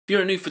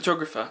You're a new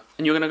photographer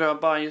and you're going to go and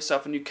buy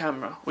yourself a new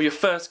camera, or your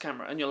first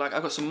camera, and you're like,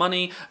 I've got some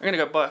money, I'm going to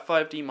go buy a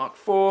 5D Mark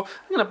IV,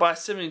 I'm going to buy a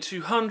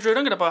 7200,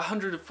 I'm going to buy a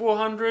 100 to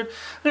 400, I'm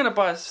going to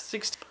buy a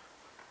 60...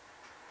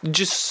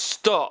 Just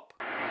stop.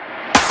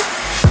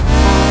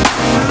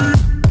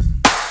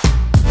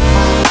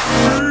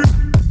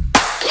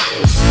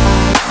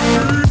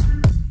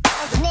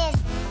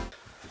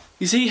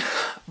 You see,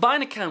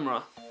 buying a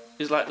camera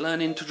is like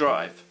learning to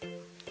drive.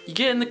 You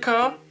get in the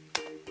car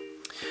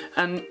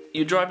and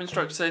your driving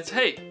instructor says,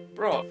 hey,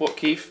 bro, what,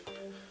 Keith?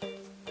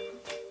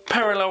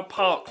 Parallel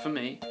park for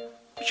me.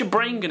 What's your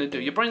brain gonna do?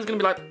 Your brain's gonna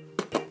be like...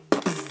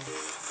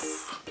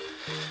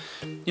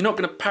 You're not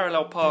gonna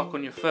parallel park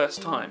on your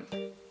first time.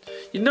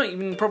 You're not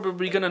even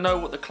probably gonna know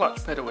what the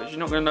clutch pedal is. You're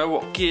not gonna know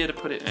what gear to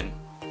put it in.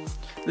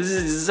 This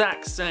is the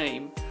exact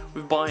same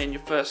with buying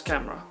your first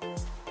camera.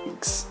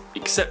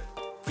 Except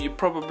for you're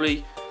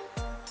probably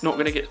not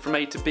gonna get from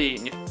A to B,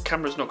 and your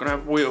camera's not gonna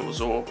have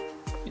wheels, or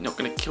you're not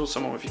going to kill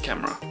someone with your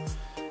camera.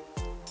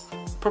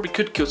 Probably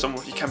could kill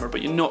someone with your camera,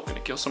 but you're not going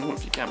to kill someone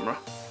with your camera.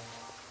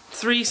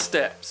 3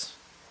 steps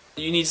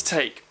that you need to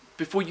take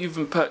before you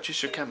even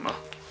purchase your camera.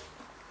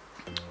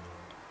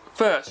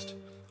 First,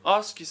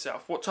 ask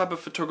yourself what type of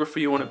photographer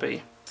you want to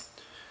be.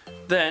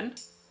 Then,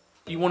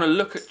 you want to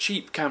look at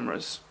cheap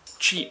cameras.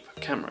 Cheap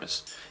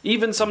cameras.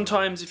 Even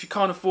sometimes if you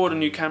can't afford a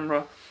new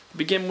camera, to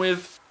begin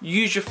with,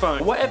 use your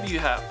phone. Whatever you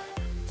have,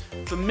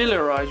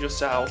 familiarise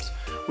yourselves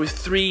with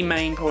 3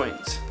 main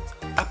points: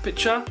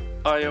 aperture,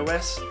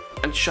 ISO,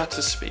 and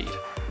shutter speed.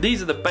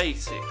 These are the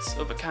basics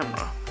of a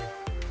camera.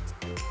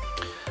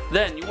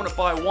 Then you want to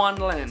buy one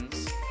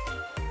lens,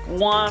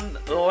 and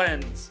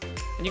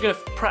you're going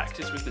to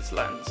practice with this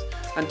lens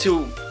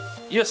until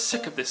you're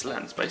sick of this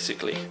lens,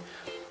 basically.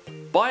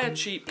 Buy a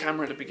cheap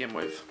camera to begin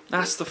with.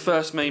 That's the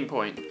first main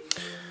point.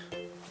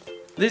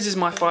 This is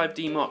my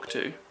 5D Mark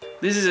II.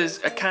 This is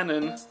a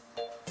Canon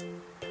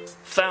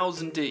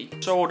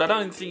 1000D. Sold. I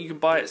don't think you can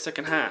buy it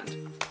second hand.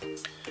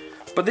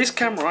 But this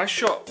camera I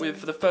shot with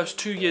for the first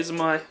 2 years of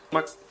my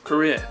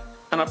career,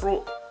 and I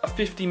brought a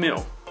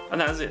 50mm,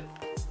 and that was it.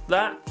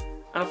 That,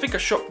 and I think I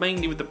shot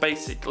mainly with the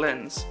basic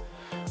lens,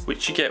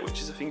 which you get, which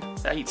is I think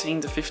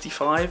 18 to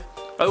 55.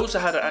 I also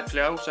had a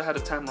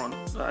Tamron.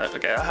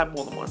 Okay, I had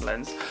more than one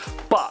lens,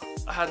 but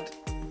I had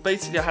a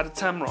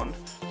Tamron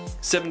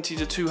 70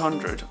 to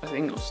 200. I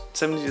think it was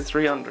 70 to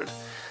 300.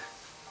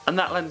 And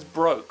that lens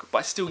broke, but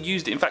I still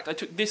used it. In fact, I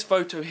took this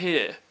photo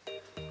here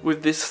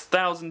with this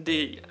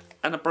 1000D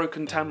and a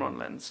broken Tamron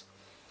lens.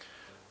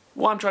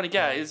 What I'm trying to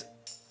get is,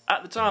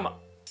 at the time,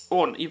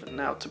 or even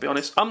now to be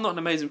honest, I'm not an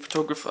amazing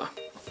photographer,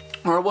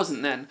 or I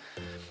wasn't then.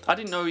 I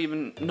didn't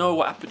even know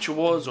what aperture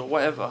was or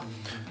whatever,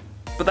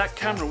 but that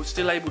camera was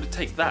still able to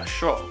take that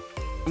shot.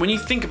 When you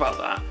think about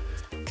that,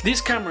 this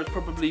camera is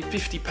probably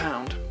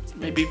 £50,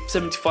 maybe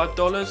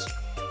 $75.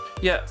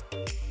 Yeah,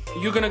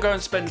 you're gonna go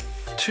and spend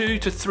 2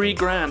 to 3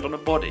 grand on a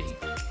body,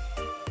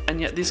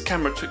 and yet this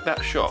camera took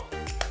that shot.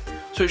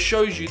 So it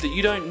shows you that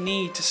you don't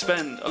need to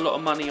spend a lot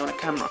of money on a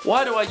camera.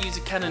 Why do I use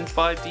a Canon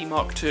 5D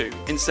Mark II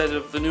instead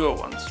of the newer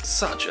ones?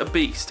 Such a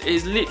beast. It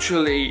is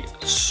literally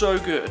so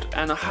good,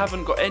 and I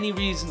haven't got any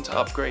reason to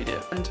upgrade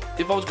it. And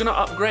if I was going to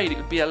upgrade, it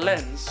would be a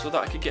lens so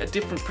that I could get a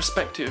different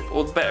perspective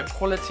or better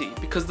quality,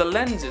 because the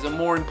lenses are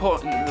more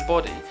important than the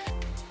body.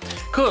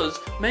 Because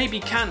maybe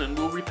Canon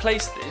will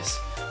replace this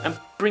and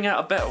bring out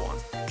a better one.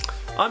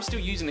 I'm still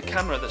using a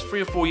camera that's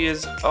 3 or 4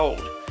 years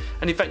old,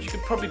 and in fact you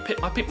could probably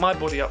pick my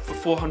body up for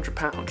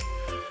 £400.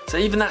 So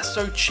even that's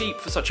so cheap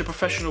for such a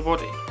professional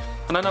body.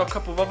 And I know a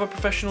couple of other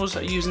professionals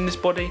that are using this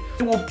body.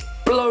 It will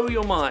blow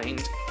your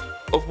mind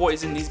of what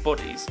is in these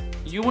bodies.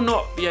 You will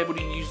not be able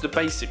to use the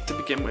basic to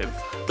begin with,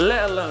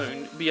 let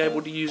alone be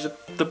able to use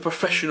the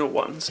professional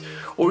ones,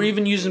 or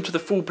even use them to the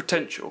full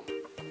potential.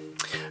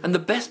 And the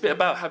best bit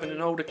about having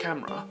an older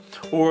camera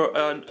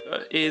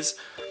is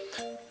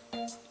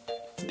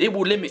it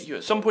will limit you.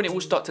 At some point it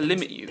will start to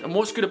limit you, and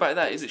what's good about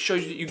that is it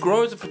shows you that you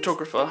grow as a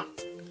photographer,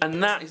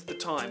 and that is the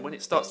time when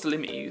it starts to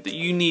limit you, that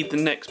you need the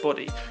next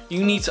body.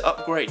 You need to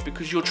upgrade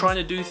because you're trying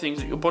to do things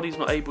that your body's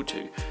not able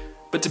to.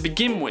 But to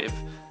begin with,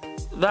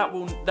 that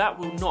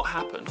will not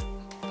happen.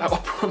 I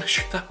promise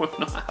you that will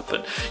not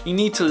happen. You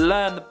need to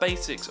learn the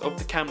basics of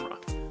the camera.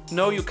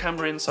 Know your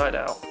camera inside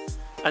out,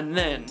 and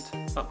then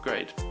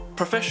upgrade.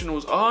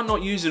 Professionals are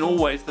not using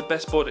always the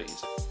best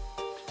bodies,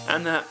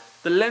 and that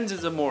the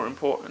lenses are more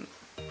important.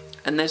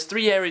 And there's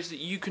 3 areas that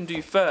you can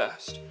do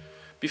first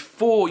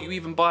before you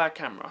even buy a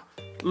camera.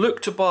 Look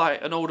to buy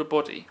an older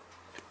body,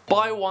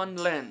 buy one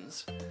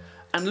lens,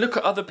 and look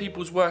at other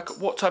people's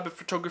work, what type of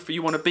photographer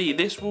you want to be.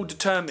 This will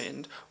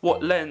determine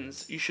what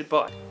lens you should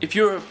buy. If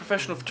you're a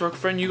professional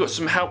photographer and you got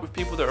some help with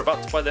people that are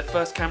about to buy their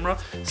first camera,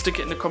 stick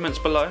it in the comments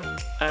below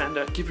and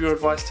give your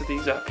advice to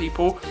these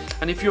people.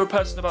 And if you're a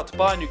person about to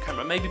buy a new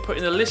camera, maybe put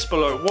in a list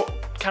below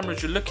what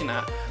cameras you're looking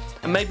at,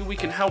 and maybe we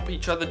can help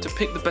each other to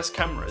pick the best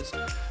cameras,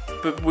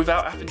 but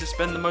without having to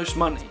spend the most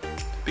money,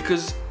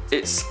 because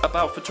it's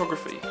about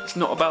photography, it's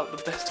not about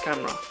the best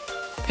camera.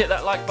 Hit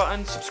that like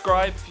button,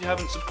 subscribe if you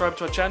haven't subscribed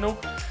to our channel,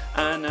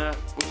 and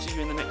we'll see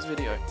you in the next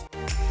video.